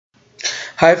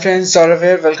Hi friends, Saurav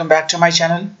here. Welcome back to my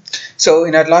channel. So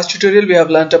in our last tutorial we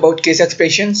have learned about case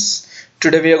expressions.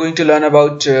 Today we are going to learn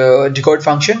about decode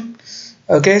function.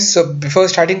 Okay, so before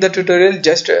starting the tutorial,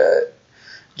 just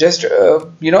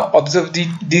observe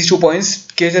these 2 points.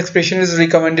 Case expression is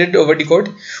recommended over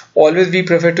decode. Always we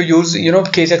prefer to use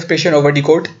case expression over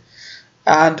decode.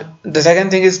 And the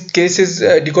second thing is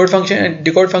decode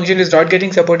function is not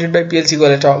getting supported by PL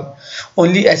SQL at all.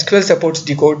 Only SQL supports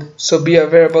decode, so be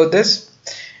aware about this.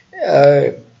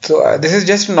 This is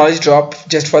just a knowledge drop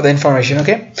just for the information.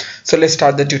 Okay, so let's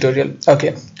start the tutorial.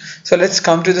 Okay, so let's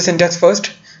come to the syntax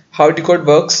first. How decode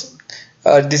works.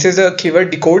 This is a keyword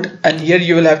decode, and here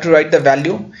you will have to write the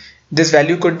value. This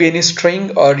value could be any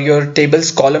string or your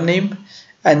table's column name,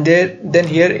 and then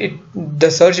here the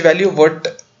search value,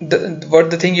 what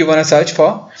the thing you want to search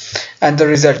for, and the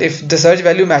result. If the search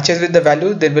value matches with the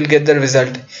value, then we'll get the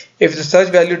result. If the search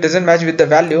value doesn't match with the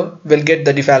value, we'll get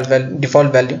the default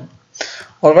value.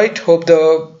 Alright, hope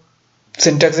the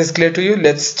syntax is clear to you.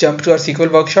 Let's jump to our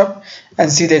SQL workshop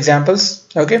and see the examples.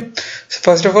 Okay, so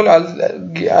first of all,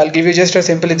 I'll give you just a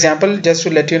simple example just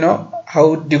to let you know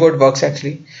how decode works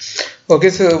actually. Okay,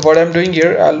 so what I'm doing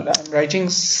here, I'm writing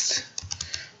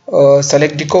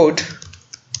select decode,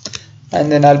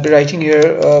 and then I'll be writing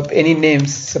here any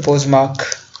names, suppose Mark.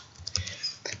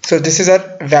 So this is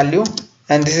our value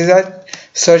and this is our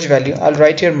search value. I'll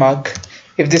write here Mark.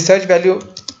 If this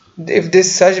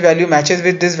search value matches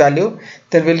with this value,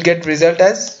 then we'll get result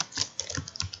as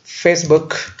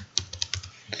Facebook.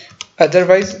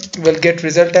 Otherwise we'll get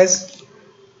result as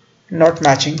not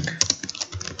matching.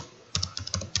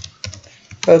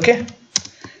 Okay,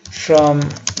 from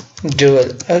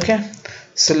dual. Okay,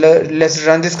 so let's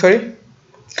run this query.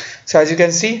 So as you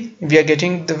can see, we are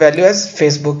getting the value as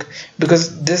Facebook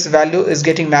because this value is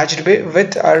getting matched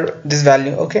with this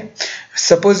value. Okay,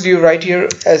 suppose you write here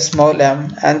as small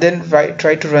m and then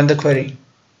try to run the query,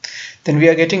 then we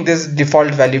are getting this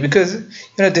default value because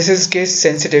this is case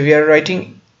sensitive. We are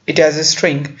writing it as a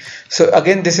string. So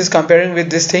again, this is comparing with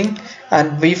this thing,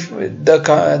 and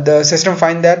the system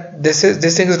find that this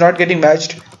thing is not getting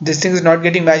matched. This thing is not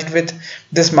getting matched with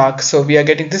this Mark, so we are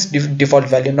getting this default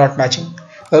value not matching.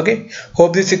 Okay,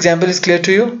 hope this example is clear to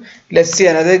you. Let's see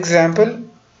another example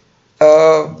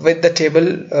with the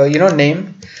table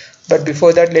name. But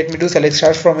before that, let me do select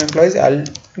star from employees. I'll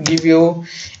give you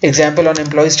example on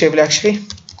employees table actually.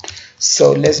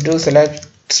 So let's do select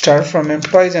star from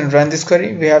employees and run this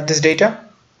query. We have this data.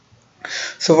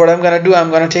 So what I'm gonna do,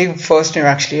 I'm gonna take first name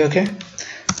actually. Okay,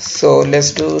 so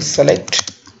let's do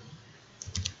select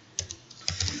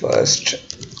first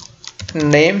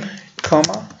name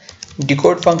comma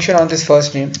decode function on this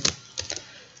first name.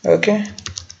 Okay,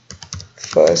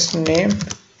 first name,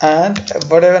 and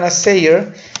what I wanna say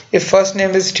here, if first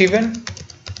name is Steven,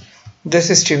 this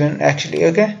is Steven actually.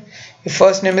 Okay, if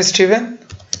first name is Steven,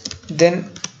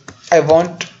 then I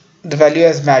want the value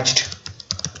as matched,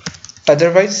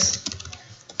 otherwise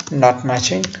not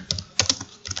matching.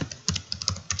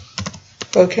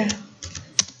 Okay,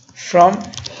 from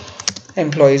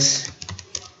employees,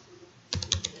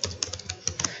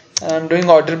 and I'm doing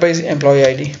order by employee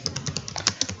ID.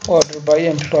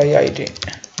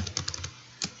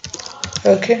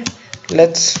 Okay,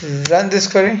 let's run this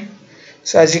query.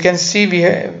 So as you can see, we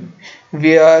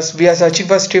are searching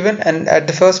for Steven, and at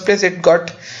the first place it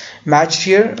got matched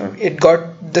here. It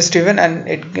got the Steven, and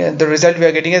the result we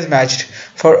are getting is matched.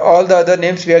 For all the other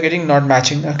names we are getting not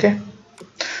matching. Okay,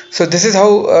 so this is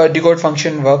how decode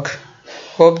function work.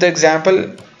 Hope the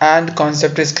example and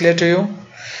concept is clear to you.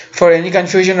 For any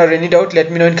confusion or any doubt,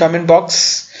 let me know in comment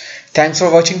box. Thanks for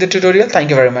watching the tutorial. Thank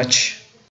you very much.